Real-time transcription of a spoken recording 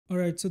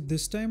Alright, so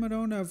this time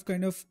around I've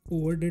kind of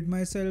overdid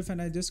myself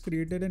and I just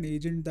created an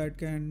agent that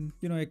can,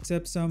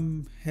 accept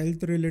some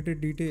health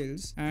related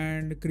details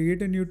and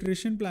create a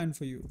nutrition plan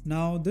for you.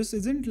 Now, this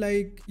isn't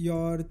like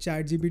your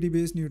ChatGPT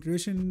based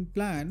nutrition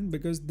plan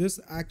because this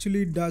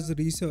actually does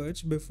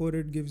research before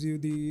it gives you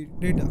the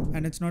data,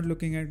 and it's not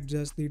looking at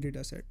just the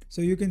data set.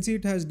 So you can see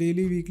it has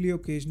daily, weekly,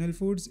 occasional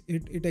foods.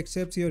 It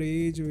accepts your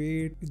age,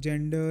 weight,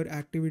 gender,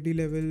 activity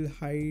level,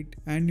 height,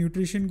 and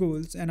nutrition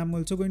goals. And I'm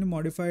also going to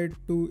modify it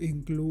to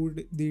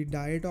include the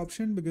diet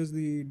option because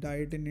the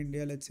diet in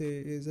India, let's say,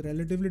 is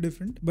relatively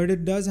different, but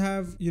it does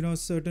have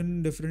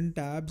certain different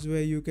tabs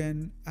where you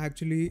can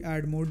actually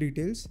add more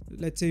details.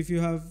 Let's say if you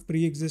have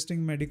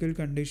pre-existing medical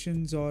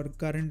conditions or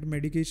current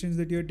medications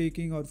that you're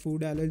taking or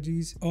food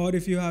allergies, or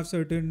if you have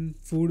certain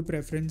food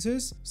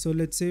preferences. So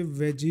let's say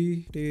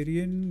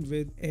vegetarian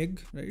with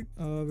egg, right?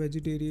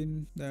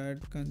 Vegetarian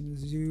that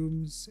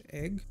consumes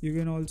egg. You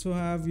can also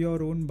have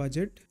your own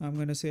budget. I'm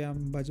gonna say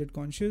I'm budget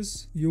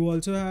conscious. You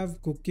also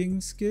have cooking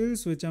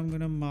skills, which I'm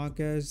gonna mark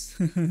as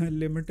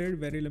limited,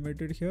 very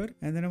limited here.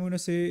 And then I'm gonna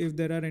say if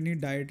there are any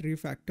dietary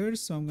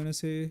factors. So I'm gonna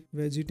say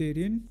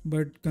vegetarian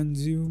but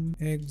consume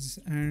eggs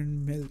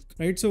and milk,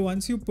 right? So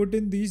once you put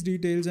in these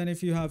details, and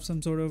if you have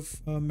some sort of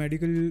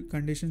medical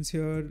conditions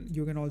here,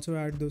 you can also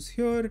add those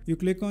here. You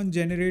click on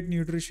generate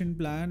nutrition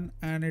plan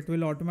and it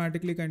will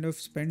automatically kind of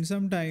spend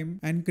some time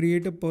and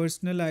create a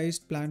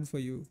personalized plan for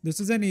you. This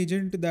is an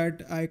agent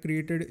that I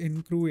created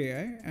in Crew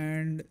AI,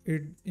 and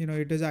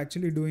it is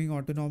actually doing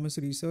autonomous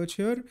research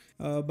here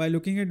by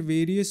looking at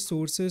various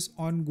sources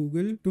on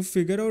Google to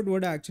figure out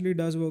what actually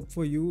does work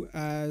for you,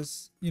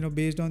 as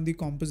based on the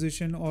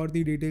composition or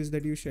the details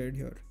that you shared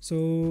here.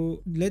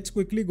 So let's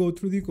quickly go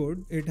through the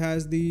code. It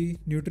has the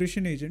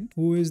nutrition agent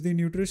who is the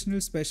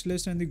nutritional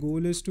specialist, and the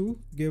goal is to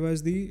give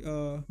us the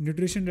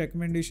nutrition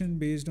recommendation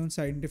based on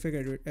scientific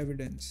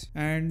evidence.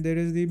 And there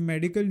is the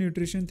medical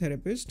nutrition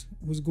therapist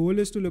whose goal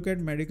is to look at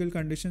medical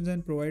conditions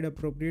and provide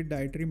appropriate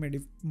dietary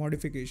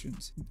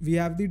modifications. We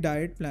have the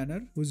diet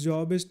planner whose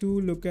job is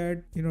to look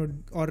at,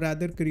 or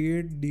rather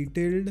create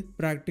detailed,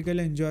 practical,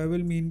 enjoyable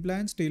meal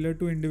plans tailored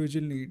to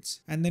individual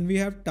needs. And then we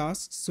have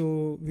tasks.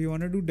 So we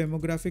want to do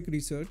demographic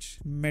research,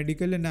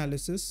 medical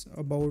analysis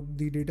about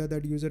the data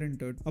that user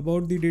entered,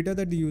 about the data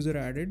that the user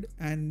added.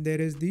 And there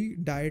is the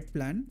diet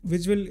plan,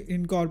 which will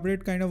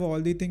incorporate kind of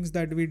all the things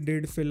that we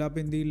did fill up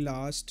in the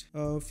last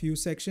few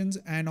sections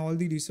and all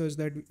the research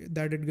that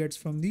it gets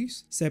from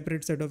these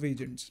separate set of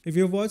agents. If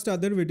you've watched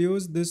other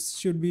videos, this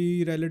should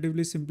be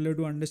relatively simpler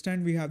to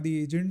understand. We have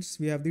the agents,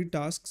 we have the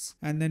tasks,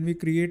 and then we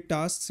create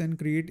tasks and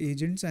create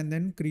agents, and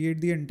then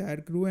create the entire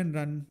crew and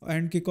run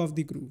and kick off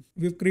the crew.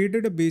 We've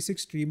created a basic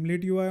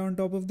Streamlit UI on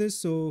top of this.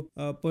 So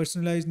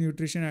personalized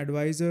nutrition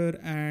advisor,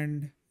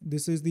 and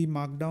this is the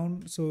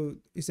markdown. So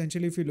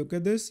essentially, if you look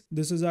at this,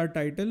 this is our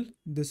title,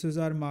 this is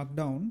our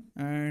markdown,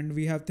 and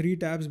we have three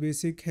tabs: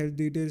 basic, health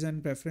details,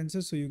 and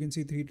preferences. So you can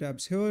see three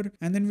tabs here.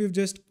 And then we've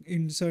just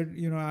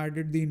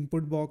added the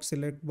input box,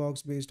 select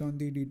box based on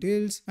the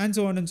details, and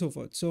so on and so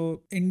forth.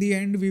 So in the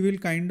end, we will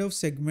kind of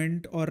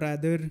segment, or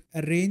rather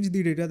arrange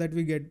the data that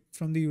we get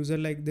from the user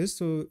like this.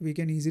 So we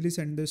can easily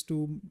send this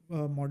to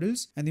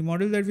models. And the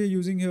model that we're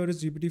using here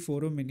is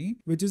GPT-4o Mini,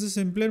 which is a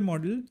simpler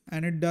model,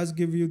 and it does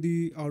give you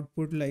the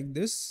output like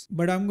this.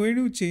 But I'm going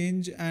to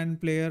change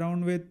and play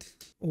around with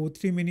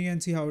O3 Mini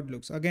and see how it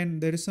looks. Again,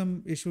 there is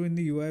some issue in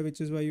the UI,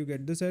 which is why you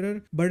get this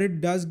error, but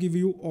it does give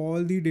you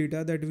all the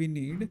data that we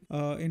need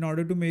in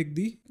order to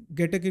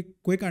get a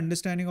quick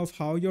understanding of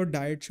how your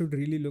diet should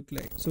really look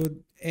like. So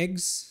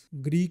eggs,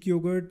 Greek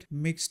yogurt,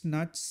 mixed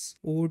nuts,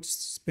 oats,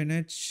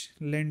 spinach,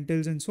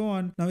 lentils, and so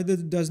on. Now,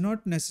 this does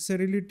not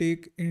necessarily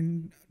take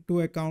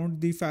into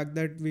account the fact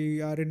that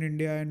we are in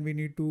India and we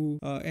need to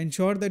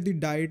ensure that the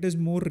diet is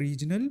more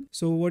regional.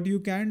 So what you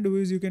can do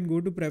is you can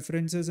go to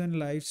preferences and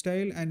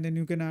lifestyle, and then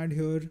you can add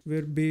here,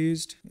 we're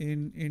based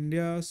in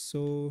India,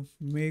 so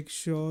make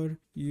sure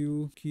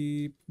you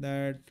keep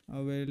that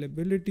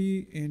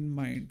availability in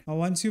mind. Now,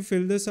 once you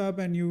fill this up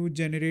and you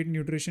generate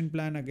nutrition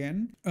plan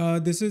again,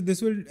 this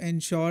will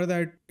ensure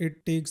that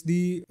it takes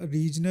the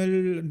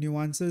regional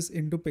nuances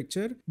into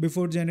picture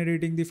before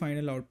generating the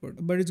final output.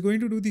 But it's going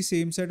to do the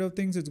same set of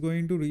things. It's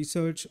going to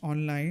research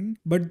online,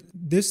 but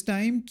this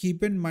time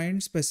keep in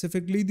mind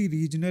specifically the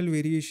regional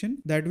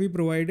variation that we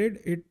provided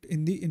it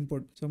in the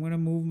input. So I'm going to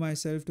move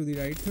myself to the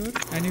right here,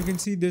 and you can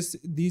see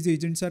these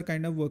agents are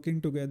kind of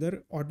working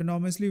together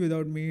autonomously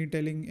without me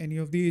telling any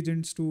of the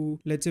agents to,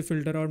 let's say,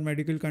 filter out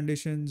medical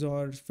conditions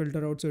or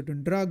filter out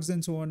certain drugs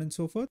and so on and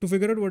so forth to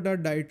figure out what our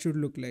diet should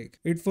look like.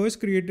 It first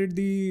created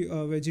the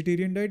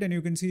vegetarian diet, and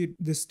you can see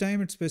this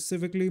time it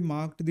specifically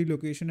marked the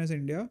location as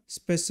India.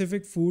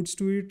 Specific foods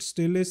to it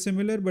still is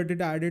similar, but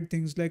it added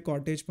things like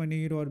cottage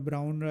paneer or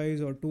brown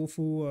rice or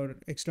tofu or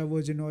extra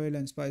virgin oil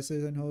and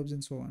spices and herbs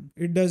and so on.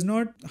 It does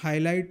not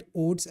highlight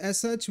oats as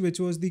such, which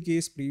was the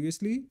case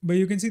previously, but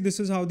you can see this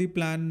is how the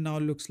plan now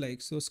looks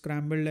like. So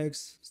scrambled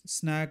eggs,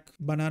 snack,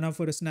 banana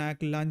for a snack,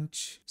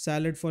 lunch,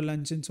 salad for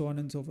lunch, and so on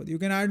and so forth. You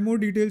can add more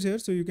details here.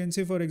 So you can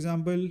say, for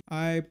example,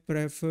 I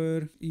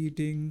prefer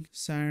eating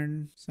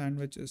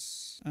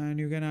sandwiches, and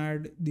you can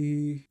add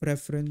the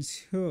preference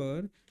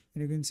here.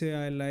 And you can say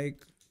I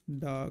like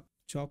dark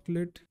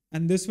chocolate,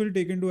 and this will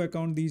take into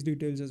account these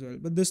details as well.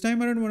 But this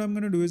time around, what I'm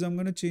going to do is I'm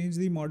going to change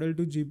the model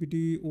to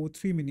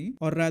GPT-o3 mini,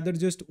 or rather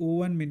just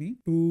O1 mini,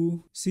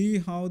 to see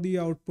how the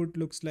output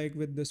looks like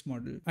with this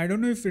model. I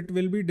don't know if it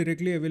will be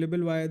directly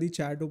available via the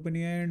chat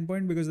OpenAI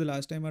endpoint, because the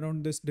last time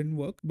around this didn't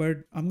work, but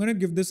I'm going to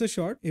give this a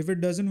shot. If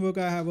it doesn't work,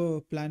 I have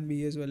a plan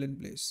B as well in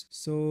place.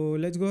 So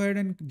let's go ahead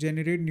and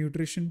generate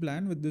nutrition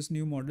plan with this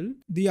new model.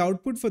 The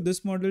output for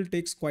this model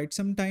takes quite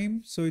some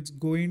time, so it's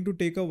going to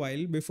take a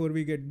while before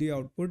we get the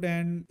output.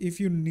 And if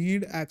you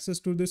need access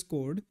to this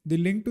code, the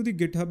link to the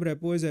GitHub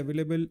repo is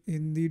available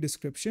in the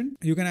description.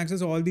 You can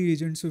access all the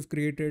agents we've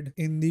created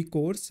in the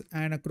course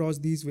and across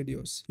these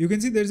videos. You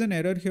can see there's an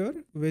error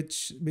here,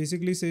 which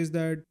basically says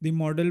that the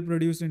model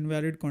produced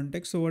invalid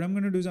context. So what I'm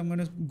going to do is I'm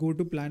going to go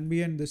to plan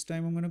B, and this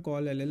time I'm going to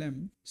call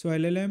LLM. So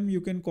LLM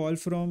you can call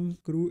from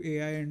Crew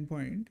AI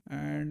endpoint,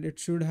 and it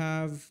should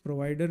have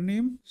provider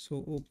name.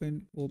 So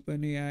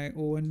OpenAI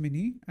O1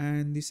 mini,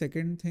 and the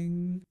second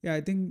thing, yeah,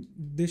 I think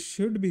this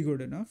should be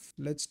good enough.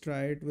 Let's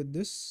try it with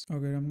this.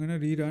 Okay, I'm gonna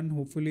rerun.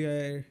 Hopefully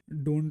I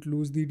don't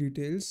lose the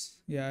details.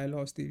 Yeah, I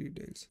lost the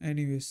details.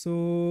 Anyway,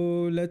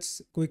 so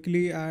let's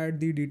quickly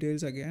add the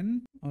details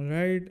again. All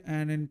right,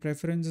 and in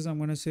preferences, I'm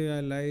gonna say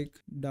I like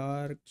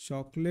dark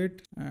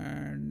chocolate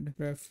and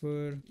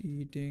prefer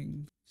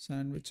eating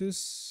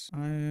sandwiches.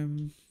 I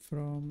am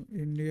from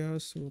India,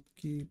 so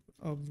keep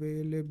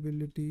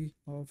availability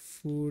of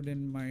food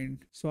in mind.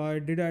 So I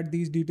did add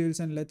these details,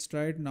 and let's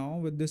try it now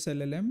with this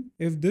LLM.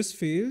 If this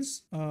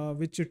fails,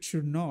 which it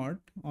should not,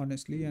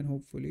 honestly and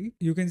hopefully,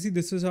 you can see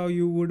this is how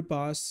you would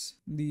pass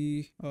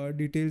the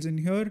details in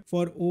here.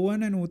 For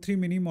O1 and O3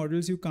 mini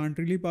models, you can't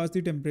really pass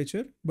the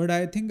temperature, but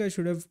I think I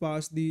should have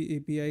passed the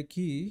API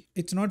key.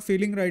 It's not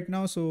failing right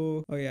now,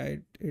 so oh yeah,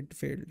 it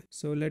failed.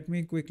 So let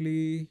me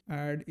quickly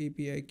add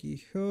API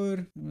key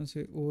here. I'm gonna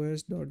say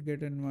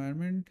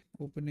os.getEnvironment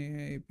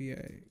OpenAI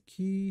API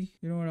key.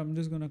 You know what, I'm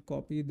just gonna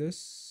copy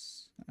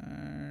this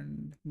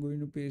and I'm going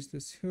to paste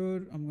this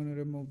here. I'm going to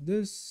remove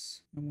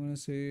this. I'm going to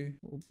say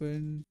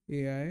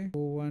OpenAI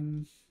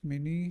O1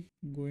 mini.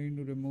 I'm going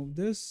to remove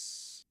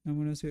this. I'm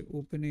going to say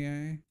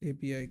OpenAI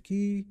API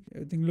key.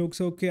 Everything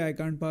looks okay. I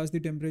can't pass the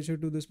temperature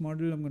to this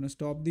model. I'm going to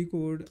stop the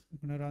code.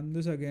 I'm going to run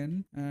this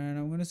again, and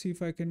I'm going to see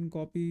if I can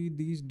copy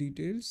these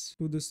details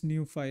to this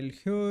new file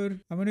here.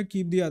 I'm going to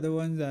keep the other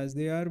ones as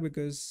they are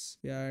because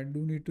yeah, I do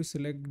need to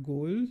select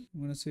goal. I'm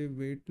going to say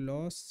weight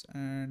loss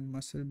and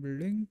muscle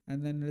building,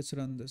 and then let's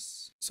run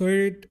this. So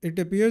it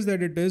appears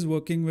that it is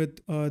working with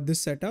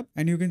this setup,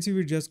 and you can see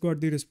we just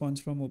got the response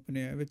from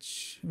OpenAI,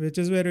 which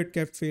is where it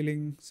kept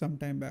failing some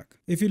time back.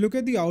 If you look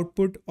at the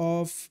output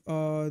of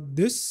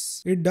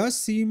this, it does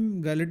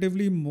seem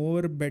relatively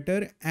more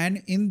better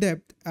and in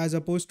depth as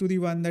opposed to the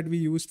one that we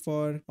used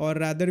for, or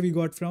rather we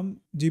got from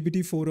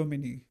GPT-4o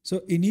mini.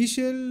 So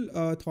initial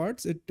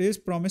thoughts, it is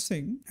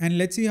promising, and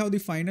let's see how the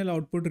final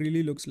output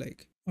really looks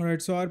like.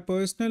 Alright, so our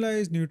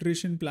personalized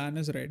nutrition plan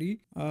is ready.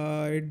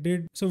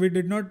 We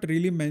did not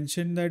really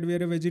mention that we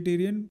are a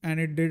vegetarian, and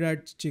it did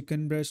add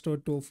chicken breast or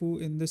tofu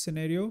in this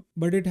scenario,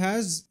 but it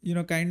has,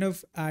 kind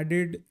of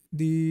added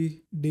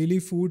the daily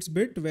foods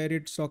bit where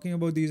it's talking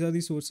about these are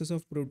the sources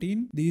of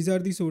protein, these are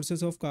the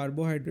sources of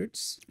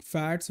carbohydrates,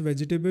 fats,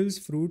 vegetables,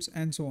 fruits,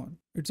 and so on.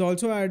 It's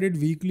also added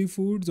weekly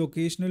foods,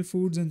 occasional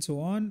foods, and so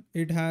on.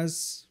 It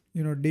has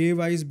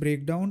day-wise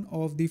breakdown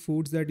of the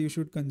foods that you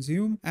should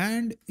consume,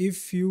 and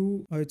if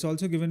you it's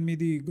also given me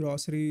the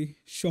grocery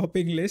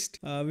shopping list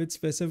with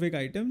specific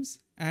items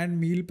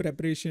and meal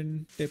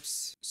preparation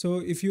tips. So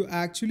if you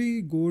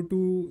actually go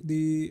to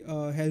the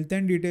health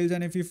and details,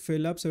 and if you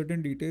fill up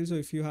certain details, so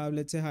if you have,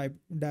 let's say,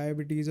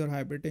 diabetes or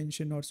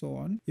hypertension or so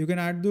on, you can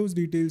add those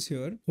details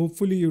here.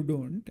 Hopefully you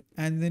don't.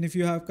 And then if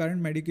you have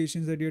current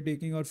medications that you're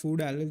taking or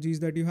food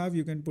allergies that you have,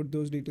 you can put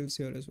those details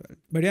here as well.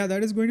 But yeah,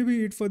 that is going to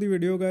be it for the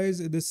video, guys.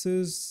 This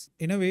is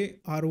in a way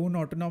our own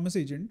autonomous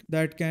agent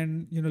that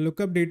can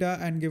look up data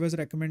and give us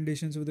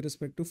recommendations with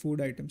respect to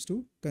food items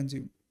to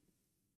consume.